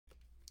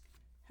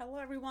Hello,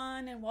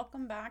 everyone, and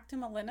welcome back to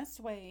Melina's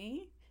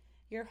Way.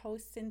 Your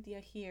host, Cynthia,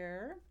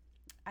 here.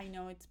 I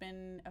know it's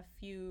been a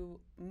few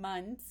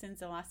months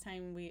since the last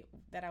time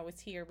that I was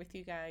here with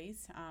you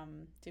guys.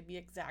 To be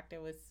exact, it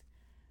was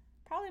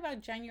probably about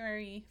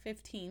January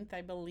 15th,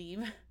 I believe,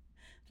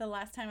 the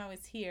last time I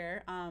was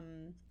here.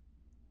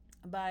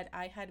 But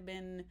I had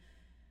been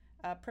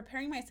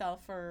preparing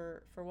myself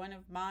for one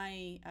of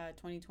my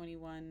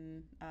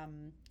 2021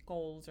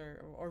 goals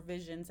or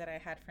visions that I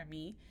had for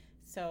me.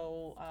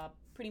 So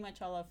pretty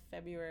much all of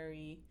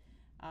February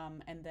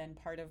and then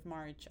part of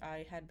March,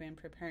 I had been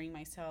preparing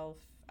myself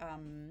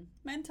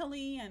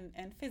mentally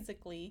and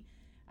physically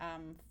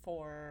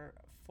for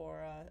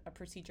a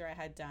procedure I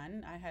had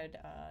done. I had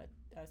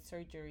a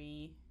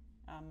surgery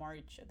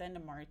at the end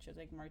of March. It was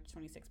like March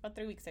 26th, about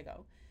 3 weeks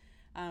ago.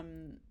 I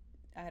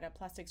had a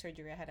plastic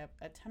surgery. I had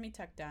a tummy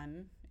tuck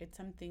done. It's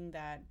something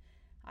that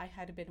I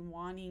had been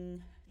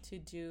wanting to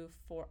do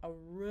for a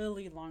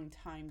really long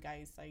time,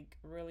 guys, like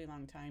really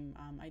long time.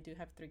 I do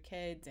have 3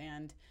 kids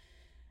and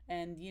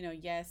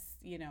yes,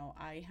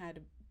 I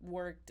had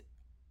worked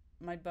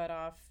my butt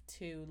off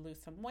to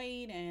lose some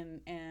weight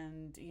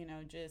and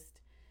just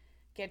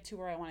get to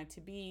where I wanted to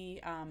be.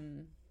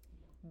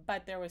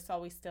 But there was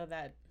always still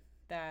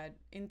that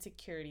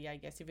insecurity, I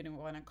guess, if you didn't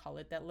want to call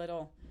it, that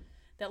little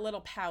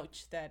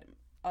pouch that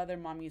other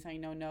mommies I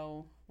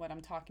know what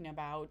I'm talking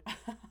about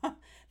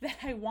that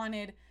I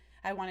wanted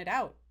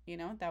out,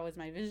 that was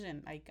my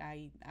vision. Like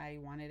I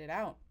wanted it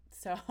out.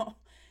 So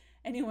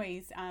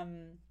anyways,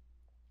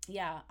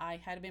 yeah, I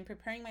had been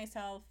preparing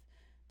myself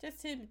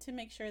just to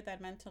make sure that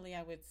mentally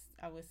I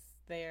was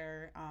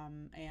there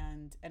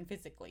and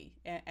physically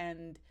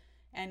and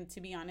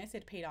to be honest,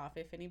 it paid off.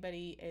 If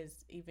anybody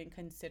is even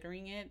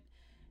considering it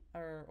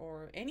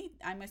or any,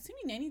 I'm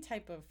assuming any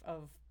type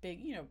of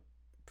big,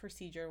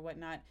 procedure or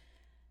whatnot,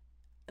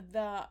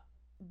 the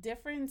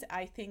difference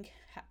I think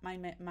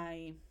my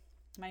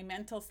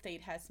mental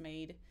state has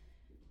made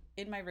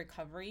in my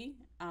recovery,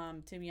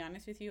 to be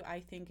honest with you,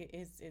 I think it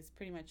is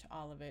pretty much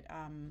all of it.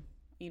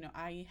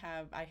 I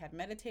had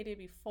meditated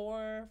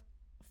before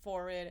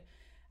for it.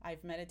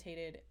 I've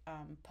meditated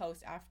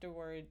post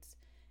afterwards,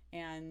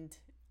 and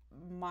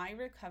my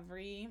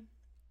recovery,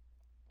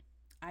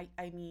 I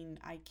mean,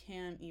 I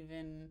can't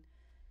even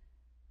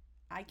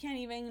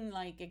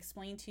like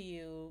explain to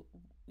you,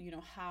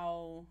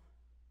 how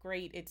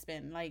great it's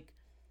been. Like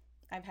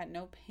I've had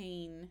no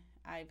pain.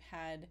 I've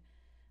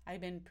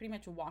been pretty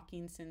much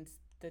walking since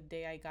the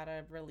day I got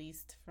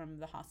released from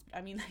the hospital.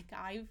 I mean, like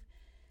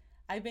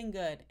I've been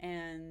good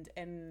and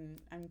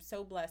I'm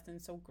so blessed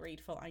and so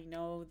grateful. I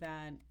know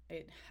that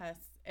it has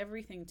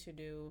everything to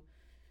do,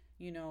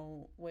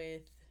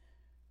 with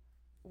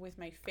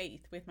my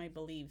faith, with my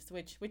beliefs,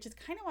 which is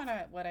kind of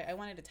what I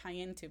wanted to tie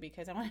into,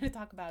 because I wanted to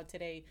talk about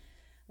today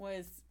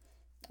was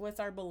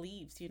our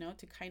beliefs,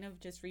 to kind of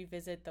just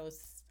revisit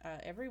those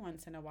every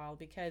once in a while,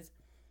 because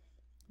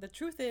the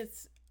truth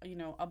is,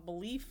 a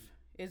belief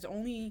is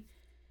only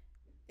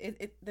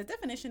the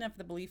definition of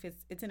the belief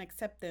is it's an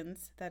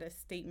acceptance that a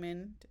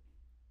statement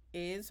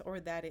is or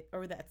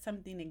that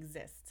something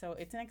exists. So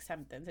it's an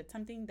acceptance. It's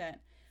something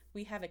that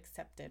we have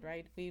accepted,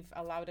 right? We've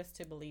allowed us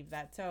to believe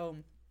that. So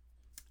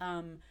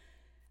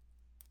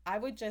I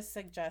would just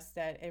suggest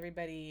that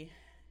everybody,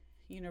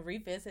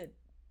 revisit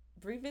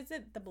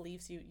the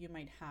beliefs you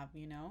might have,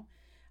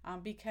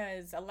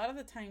 because a lot of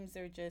the times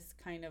they're just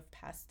kind of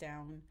passed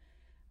down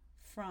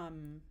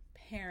from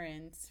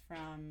parents,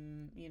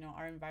 from,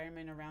 our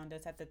environment around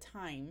us at the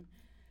time.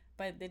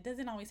 But it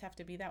doesn't always have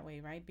to be that way,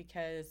 right?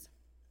 Because,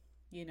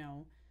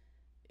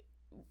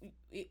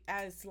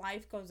 as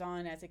life goes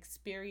on, as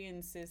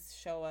experiences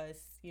show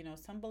us,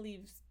 some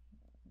beliefs,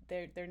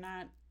 they're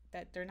not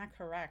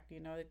correct,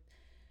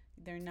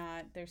 they're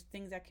not, there's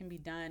things that can be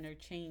done or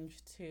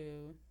changed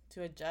to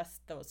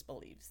adjust those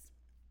beliefs.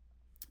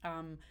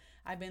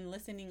 I've been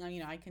listening,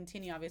 I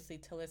continue obviously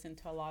to listen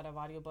to a lot of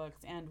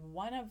audiobooks, and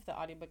one of the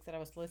audiobooks that I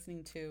was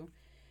listening to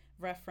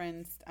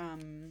referenced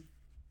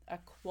a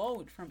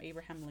quote from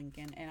Abraham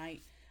Lincoln, and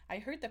I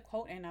heard the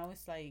quote and I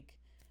was like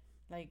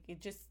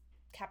it just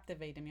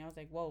captivated me. I was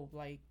like, whoa,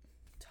 like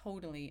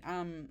totally.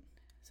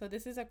 So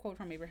this is a quote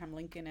from Abraham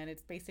Lincoln, and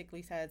it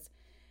basically says,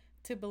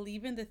 "To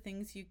believe in the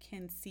things you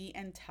can see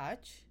and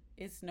touch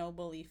is no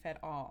belief at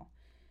all.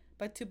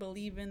 But to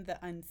believe in the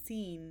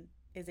unseen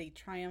is a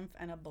triumph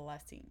and a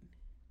blessing."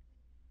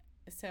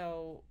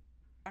 So,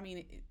 I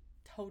mean,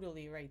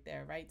 totally right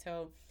there, right?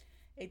 So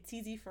it's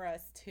easy for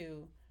us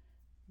to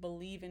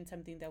believe in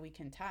something that we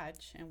can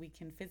touch and we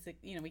can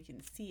physically, we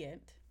can see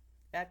it.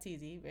 That's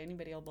easy.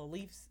 Anybody will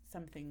believe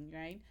something,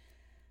 right?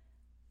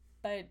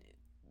 But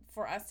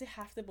for us to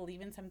have to believe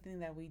in something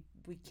that we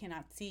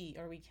cannot see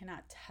or we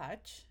cannot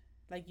touch,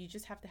 like you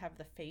just have to have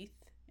the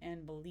faith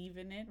and believe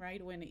in it,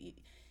 right?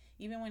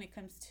 Even when it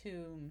comes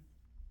to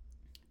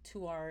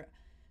our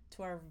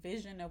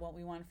vision of what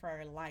we want for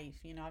our life,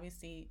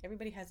 obviously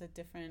everybody has a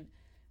different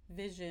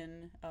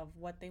vision of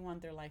what they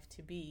want their life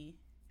to be.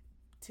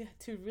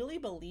 To really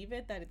believe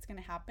it, that it's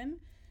going to happen,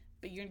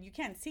 but you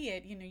can't see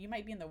it. You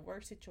might be in the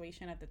worst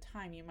situation at the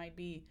time. You might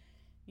be,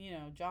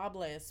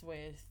 jobless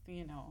with,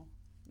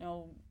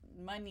 no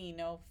money,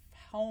 no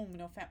home,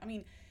 no family. I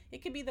mean,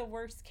 it could be the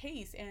worst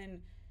case.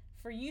 And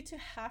for you to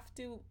have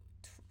to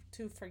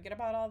forget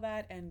about all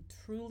that and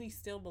truly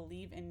still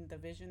believe in the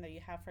vision that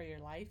you have for your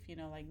life,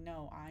 like,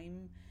 no,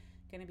 I'm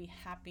going to be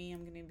happy.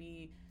 I'm going to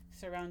be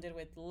surrounded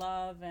with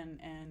love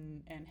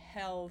and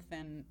health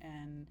and,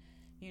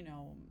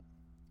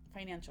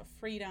 financial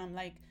freedom.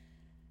 Like,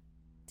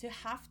 to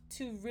have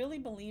to really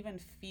believe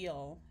and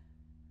feel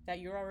that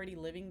you're already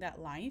living that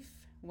life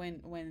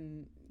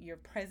when your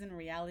present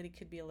reality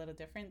could be a little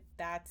different,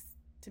 that's,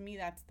 to me,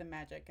 that's the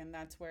magic. And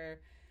that's where,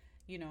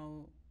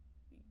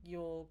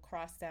 you'll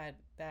cross that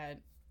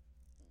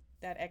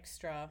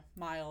extra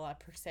mile,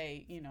 per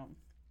se,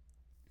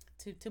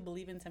 to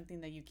believe in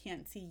something that you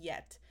can't see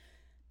yet,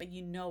 but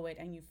you know it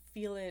and you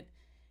feel it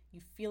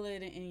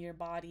in your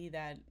body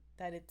that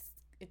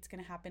it's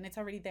going to happen. It's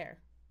already there.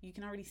 You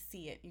can already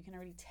see it. You can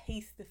already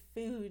taste the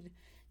food,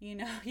 you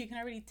can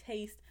already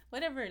taste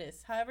whatever it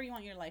is, however you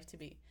want your life to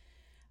be.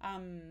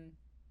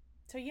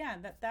 So yeah,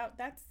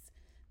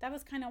 that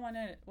was kind of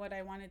what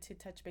I wanted to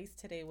touch base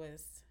today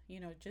was,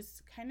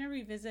 just kind of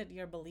revisit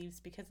your beliefs,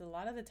 because a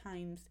lot of the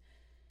times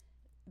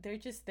they're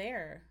just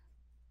there,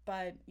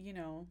 but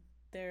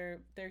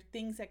they're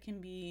things that can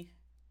be,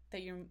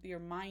 that your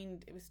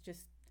mind, it was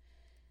just,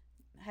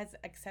 has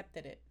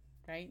accepted it,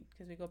 right?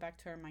 Because we go back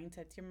to our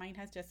mindsets. Your mind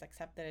has just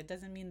accepted it.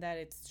 Doesn't mean that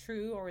it's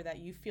true or that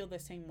you feel the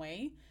same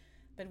way,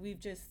 but we've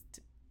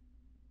just,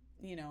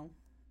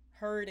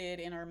 heard it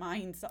in our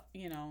minds,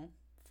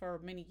 for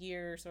many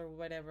years or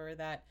whatever,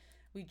 that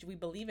we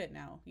believe it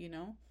now,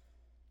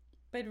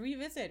 But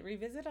revisit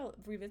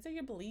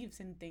your beliefs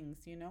in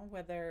things,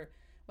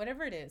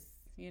 whatever it is,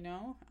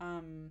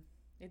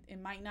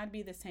 it might not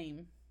be the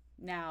same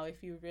now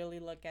if you really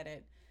look at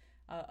it,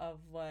 of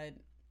what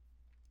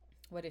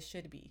it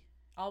should be.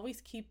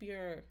 Always keep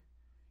your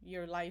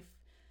life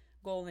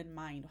goal in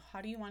mind.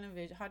 How do you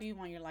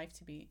want your life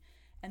to be?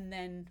 And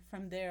then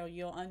from there,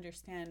 you'll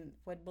understand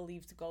what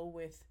beliefs go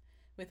with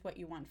what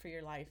you want for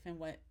your life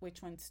and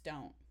which ones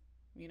don't.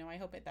 I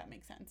hope that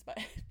makes sense. But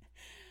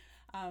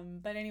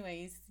but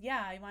anyways,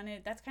 yeah,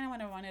 that's kind of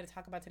what I wanted to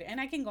talk about today.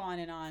 And I can go on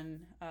and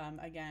on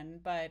again,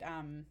 but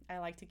I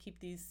like to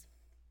keep these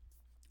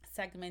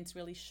segments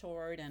really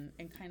short and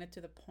kind of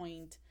to the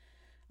point.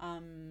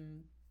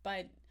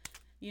 But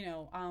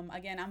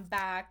again, I'm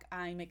back.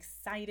 I'm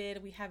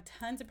excited. We have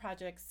tons of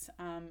projects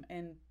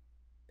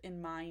in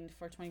mind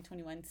for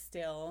 2021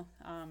 still.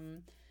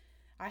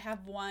 I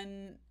have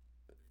one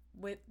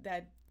with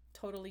that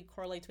totally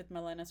correlates with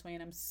Milena's Way,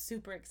 and I'm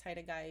super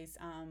excited, guys.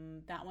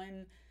 That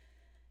one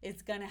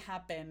is gonna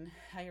happen.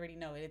 I already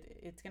know it.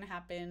 It's gonna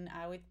happen.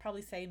 I would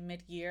probably say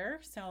mid-year.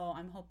 So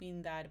I'm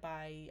hoping that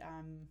by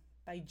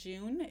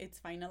June it's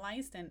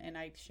finalized, and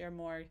I share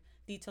more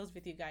details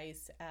with you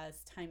guys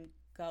as time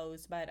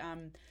goes. But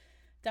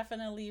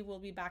definitely we'll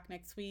be back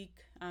next week.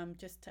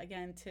 Just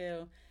again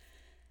to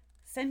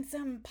send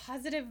some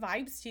positive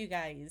vibes to you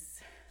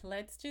guys.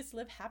 Let's just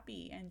live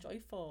happy and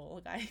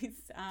joyful,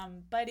 guys.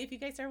 But if you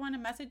guys ever want to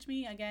message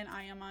me, again,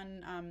 I am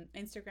on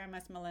Instagram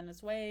as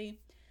Milena's Way.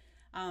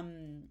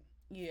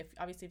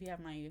 If you have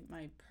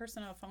my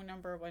personal phone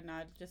number or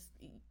whatnot, just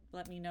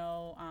let me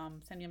know.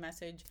 Send me a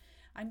message.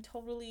 I'm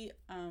totally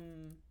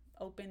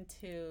open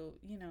to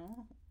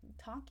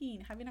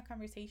talking, having a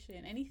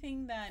conversation,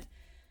 anything that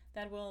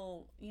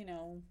will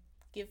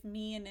give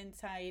me an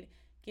insight,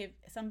 give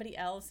somebody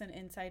else an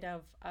insight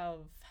of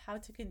how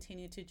to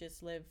continue to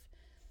just live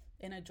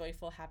in a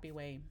joyful, happy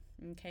way.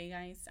 Okay,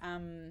 guys.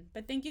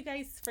 But thank you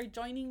guys for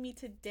joining me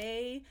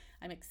today.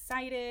 I'm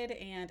excited,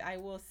 and I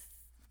will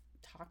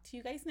talk to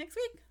you guys next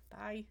week.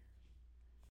 Bye.